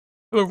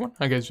Hello everyone,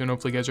 how you guys doing?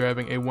 Hopefully you guys are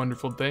having a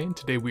wonderful day, and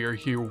today we are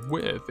here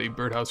with a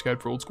birdhouse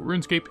guide for old school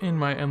RuneScape in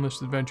my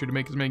endless adventure to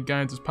make as many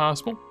guides as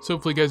possible. So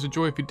hopefully you guys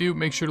enjoy. If you do,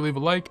 make sure to leave a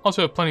like.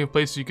 Also have plenty of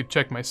places you could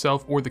check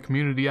myself or the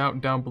community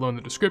out down below in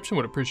the description,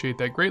 would appreciate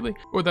that greatly.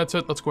 But with that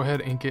said, let's go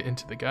ahead and get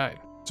into the guide.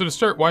 So to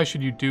start, why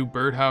should you do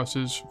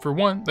birdhouses? For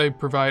one, they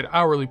provide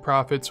hourly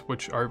profits,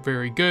 which are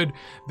very good.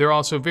 They're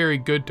also very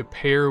good to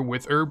pair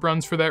with herb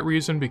runs for that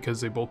reason,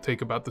 because they both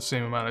take about the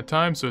same amount of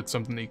time, so it's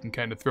something that you can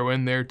kind of throw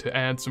in there to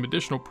add some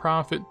additional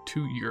profit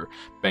to your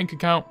bank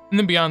account. And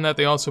then beyond that,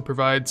 they also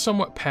provide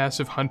somewhat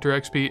passive hunter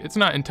XP. It's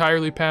not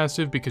entirely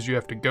passive because you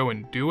have to go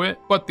and do it,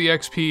 but the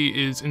XP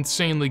is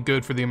insanely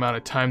good for the amount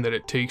of time that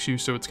it takes you,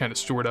 so it's kind of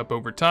stored up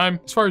over time.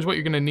 As far as what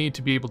you're going to need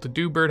to be able to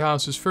do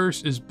birdhouses,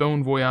 first is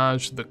Bon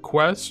Voyage the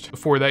quest.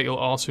 Before that, you'll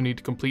also need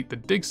to complete the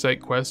dig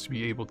site quest to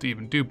be able to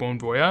even do Bon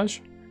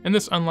Voyage. And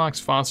this unlocks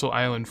Fossil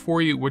Island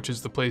for you, which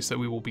is the place that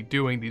we will be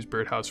doing these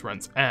birdhouse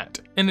runs at.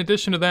 In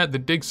addition to that, the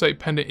dig site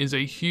pendant is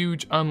a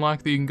huge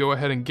unlock that you can go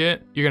ahead and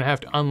get. You're gonna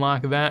have to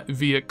unlock that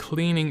via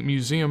cleaning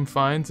museum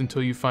finds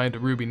until you find a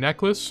ruby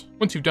necklace.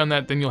 Once you've done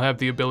that, then you'll have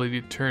the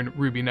ability to turn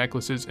ruby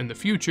necklaces in the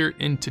future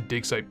into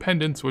dig site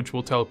pendants, which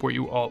will teleport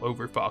you all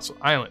over Fossil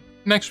Island.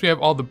 Next, we have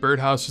all the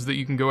birdhouses that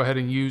you can go ahead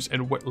and use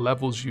and what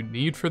levels you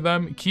need for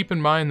them. Keep in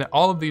mind that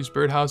all of these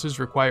birdhouses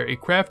require a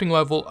crafting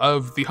level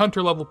of the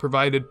hunter level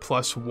provided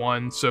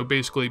 +1. So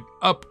basically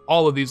up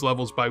all of these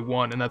levels by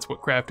 1, and that's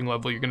what crafting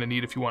level you're going to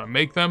need if you want to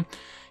make them.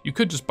 You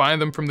could just buy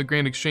them from the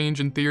Grand Exchange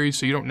in theory,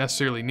 so you don't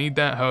necessarily need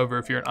that. However,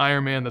 if you're an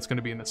Iron Man, that's going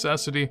to be a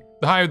necessity.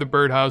 The higher the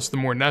birdhouse, the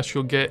more nests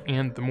you'll get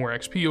and the more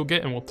XP you'll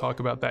get, and we'll talk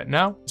about that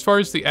now. As far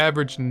as the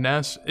average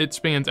nest, it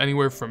spans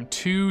anywhere from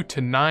 2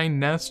 to 9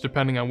 nests,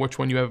 depending on which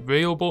one you have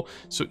available,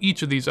 so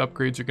each of these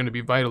upgrades are going to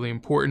be vitally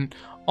important.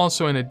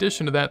 Also, in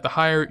addition to that, the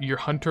higher your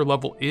hunter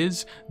level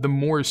is, the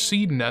more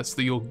seed nests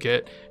that you'll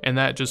get, and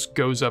that just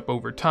goes up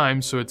over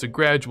time, so it's a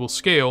gradual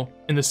scale.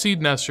 And the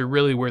seed nests are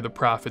really where the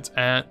profit's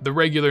at. The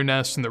regular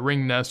nests and the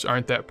ring nests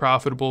aren't that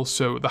profitable,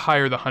 so the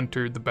higher the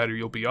hunter, the better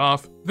you'll be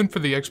off. Then for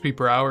the XP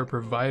per hour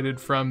provided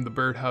from the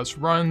birdhouse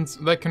runs,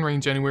 that can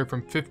range anywhere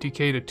from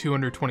 50k to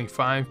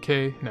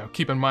 225k. Now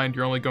keep in mind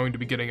you're only going to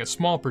be getting a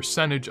small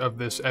percentage of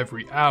this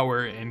every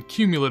hour, and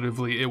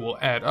cumulatively it will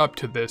add up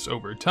to this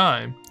over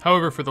time.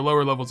 However, for the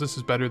lower levels, this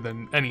is better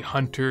than any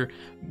hunter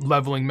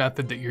leveling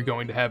method that you're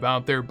going to have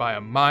out there by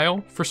a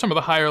mile. For some of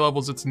the higher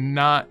levels, it's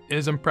not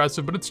as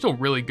impressive, but it's still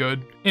really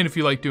good. And if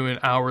you like doing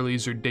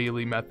hourlies or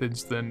daily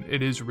methods, then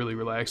it is really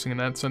relaxing in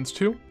that sense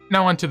too.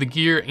 Now onto the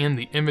gear and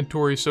the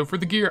inventory. So for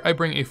the gear, I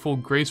bring a full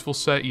graceful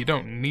set. You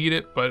don't need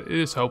it, but it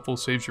is helpful,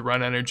 saves you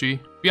run energy.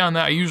 Beyond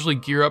that, I usually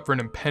gear up for an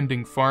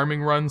impending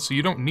farming run, so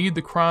you don't need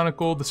the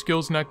Chronicle, the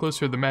Skills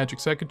Necklace, or the Magic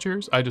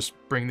Secateurs. I just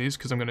bring these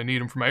because I'm going to need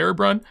them for my herb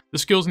run. The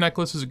Skills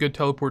Necklace is a good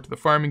teleport to the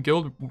Farming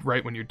Guild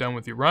right when you're done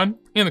with your run,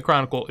 and the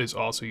Chronicle is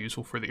also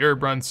useful for the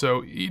herb run,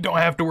 so you don't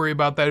have to worry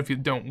about that if you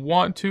don't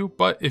want to,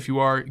 but if you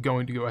are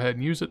going to go ahead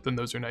and use it, then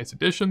those are nice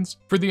additions.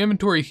 For the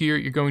inventory here,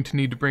 you're going to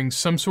need to bring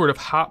some sort of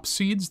hop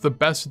seeds. The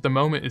best at the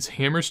moment is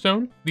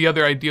Hammerstone. The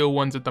other ideal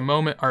ones at the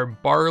moment are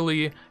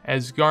Barley,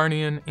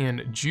 Asgarnian,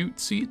 and Jute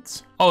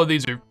seeds. All of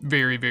these are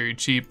very, very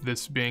cheap,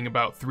 this being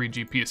about 3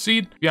 GP a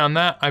seed. Beyond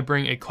that, I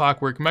bring a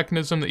clockwork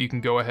mechanism that you can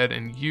go ahead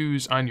and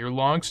use on your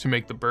logs to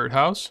make the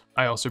birdhouse.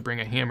 I also bring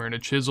a hammer and a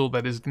chisel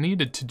that is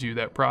needed to do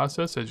that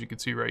process, as you can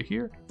see right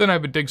here. Then I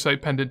have a dig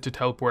site pendant to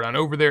teleport on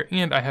over there,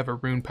 and I have a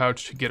rune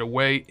pouch to get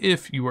away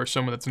if you are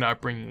someone that's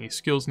not bringing a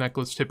skills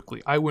necklace.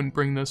 Typically, I wouldn't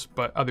bring this,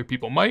 but other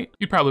people might.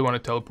 You'd probably want to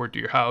teleport to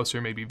your house, or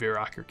maybe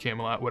Varrock or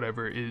Camelot,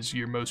 whatever is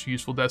your most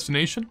useful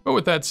destination. But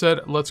with that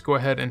said, let's go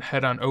ahead and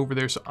head on over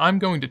there. So I'm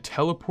going to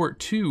teleport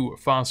to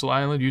Fossil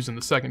Island using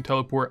the second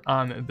teleport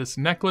on this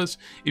necklace.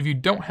 If you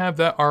don't have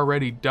that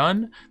already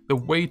done, the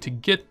way to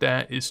get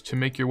that is to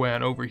make your way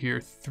on over here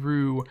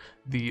through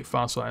the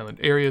Fossil Island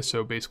area.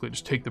 So basically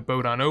just take the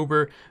boat on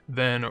over,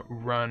 then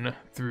run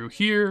through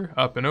here,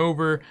 up and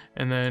over,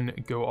 and then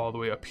go all the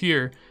way up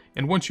here.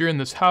 And once you're in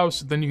this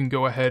house, then you can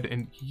go ahead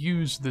and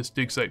use this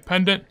dig site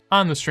pendant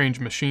on the strange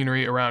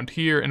machinery around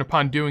here. And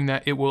upon doing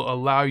that, it will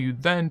allow you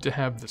then to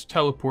have this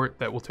teleport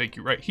that will take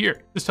you right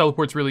here. This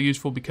teleport's really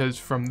useful because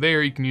from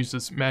there you can use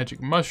this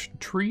magic mush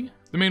tree.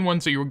 The main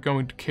ones that you're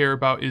going to care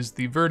about is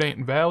the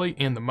Verdant Valley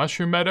and the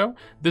Mushroom Meadow.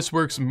 This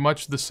works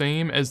much the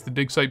same as the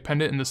dig site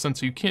pendant in the sense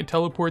that you can't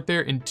teleport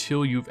there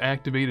until you've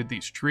activated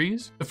these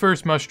trees. The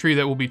first mush tree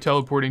that we'll be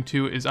teleporting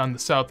to is on the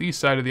southeast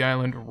side of the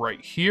island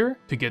right here.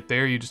 To get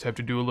there, you just have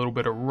to do a little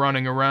bit of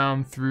running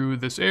around through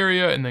this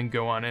area and then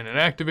go on in and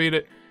activate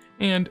it.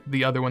 And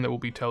the other one that we'll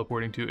be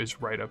teleporting to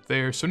is right up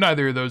there. So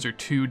neither of those are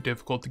too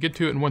difficult to get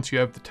to, and once you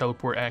have the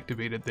teleport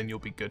activated, then you'll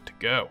be good to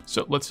go.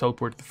 So let's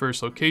teleport to the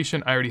first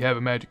location. I already have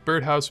a magic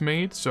birdhouse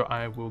made, so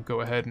I will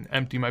go ahead and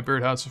empty my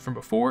birdhouses from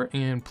before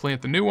and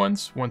plant the new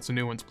ones. Once the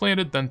new one's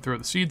planted, then throw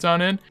the seeds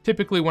on in.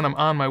 Typically when I'm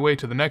on my way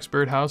to the next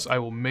birdhouse, I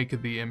will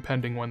make the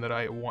impending one that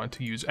I want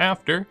to use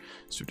after.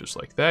 So just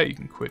like that, you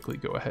can quickly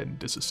go ahead and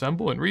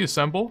disassemble and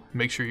reassemble.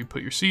 Make sure you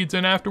put your seeds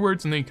in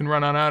afterwards, and then you can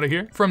run on out of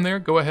here. From there,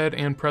 go ahead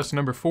and press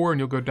number 4 and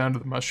you'll go down to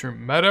the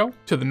mushroom meadow.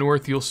 To the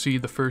north, you'll see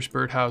the first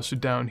birdhouse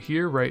down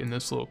here, right in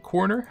this little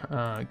corner.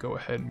 Go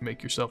ahead and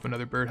make yourself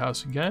another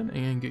birdhouse again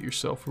and get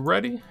yourself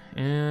ready.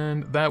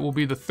 And that will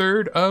be the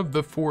third of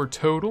the 4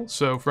 total.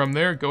 So from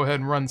there, go ahead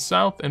and run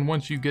south. And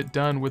once you get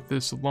done with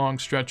this long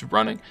stretch of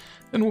running,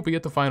 then we'll be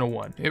at the final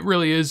one. It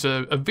really is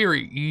a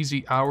very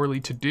easy hourly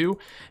to do.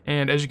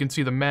 And as you can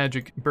see, the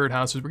magic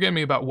birdhouses were getting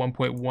me about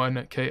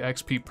 1.1k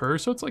XP per,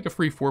 so it's like a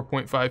free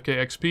 4.5k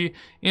XP.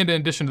 And in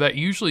addition to that,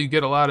 usually you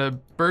get a lot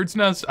of bird's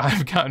nests.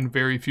 I've gotten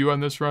very few on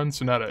this run,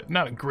 so not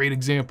a great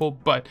example,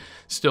 but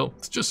still,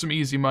 it's just some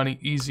easy money,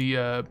 easy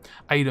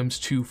items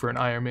too for an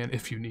Iron Man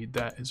if you need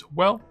that as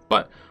well.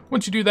 But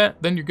once you do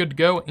that, then you're good to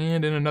go,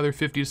 and in another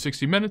 50 to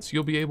 60 minutes,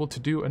 you'll be able to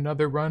do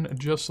another run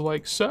just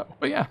like so.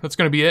 But yeah, that's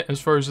going to be it as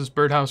far as this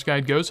birdhouse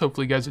guide goes.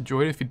 Hopefully you guys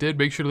enjoyed it. If you did,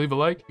 make sure to leave a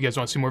like. If you guys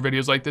want to see more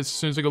videos like this as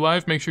soon as I go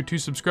live, make sure to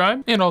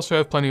subscribe, and also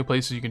have plenty of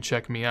places you can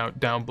check me out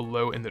down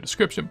below in the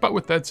description. But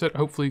with that said,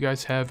 hopefully you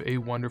guys have a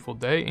wonderful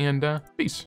day, and peace.